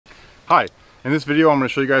Hi, in this video I'm going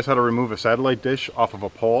to show you guys how to remove a satellite dish off of a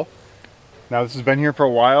pole. Now this has been here for a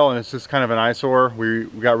while and it's just kind of an eyesore. We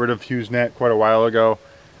got rid of Hughes Net quite a while ago.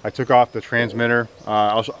 I took off the transmitter.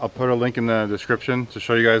 I'll put a link in the description to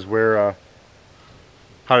show you guys where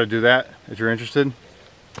how to do that if you're interested.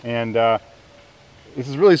 And this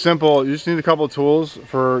is really simple. You just need a couple of tools.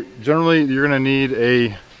 Generally you're going to need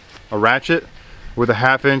a ratchet with a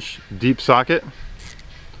 1/2 inch deep socket.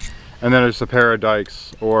 And then there's a pair of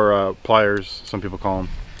Dykes, or pliers, some people call them.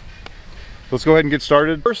 Let's go ahead and get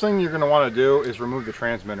started. First thing you're going to want to do is remove the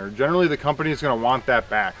transmitter. Generally the company is going to want that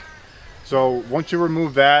back. So once you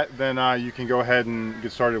remove that, then you can go ahead and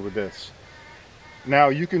get started with this. Now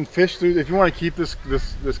you can fish through, if you want to keep this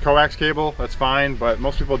coax cable, that's fine, but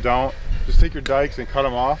most people don't. Just take your Dykes and cut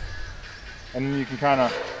them off, and then you can kind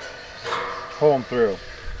of pull them through.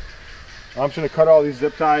 I'm just going to cut all these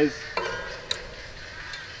zip ties.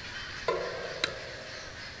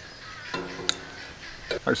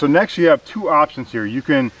 Alright, so next you have two options here. You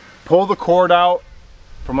can pull the cord out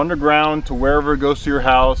from underground to wherever it goes to your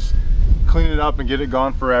house, clean it up and get it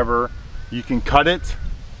gone forever. You can cut it,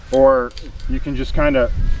 or you can just kind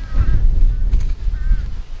of,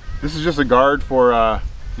 this is just a guard for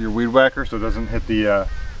your weed whacker so it doesn't hit the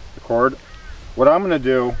cord. What I'm going to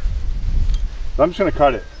do, I'm just going to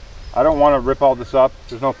cut it. I don't want to rip all this up,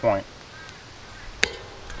 there's no point.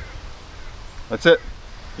 That's it,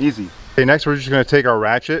 easy. Okay, next we're just going to take our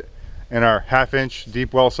ratchet and our 1/2 inch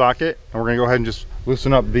deep well socket, and we're going to go ahead and just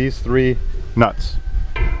loosen up these 3 nuts.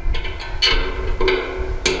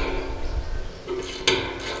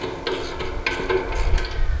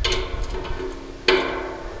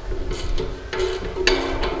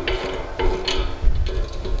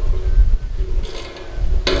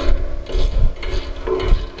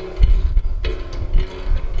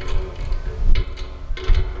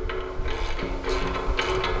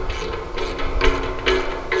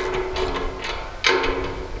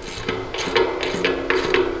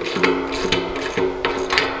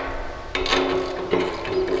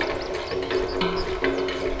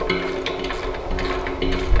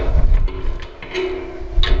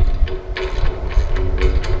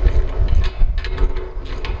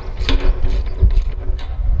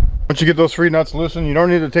 Once you get those 3 nuts loosened, you don't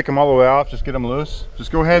need to take them all the way off, just get them loose. Just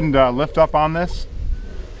go ahead and lift up on this.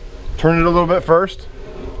 Turn it a little bit first.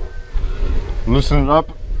 Loosen it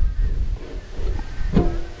up.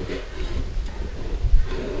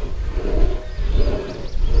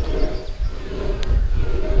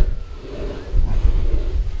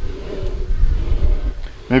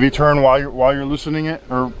 Maybe turn while you're loosening it,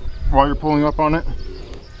 or while you're pulling up on it.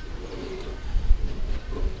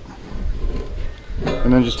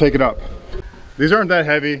 And then just take it up. These aren't that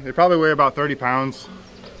heavy. They probably weigh about 30 pounds.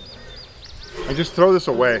 And just throw this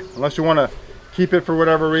away. Unless you want to keep it for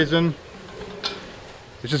whatever reason,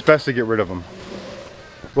 it's just best to get rid of them.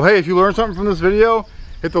 Well, hey, if you learned something from this video,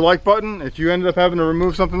 hit the like button. If you ended up having to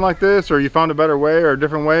remove something like this, or you found a better way or a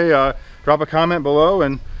different way, drop a comment below,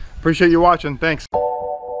 and appreciate you watching. Thanks.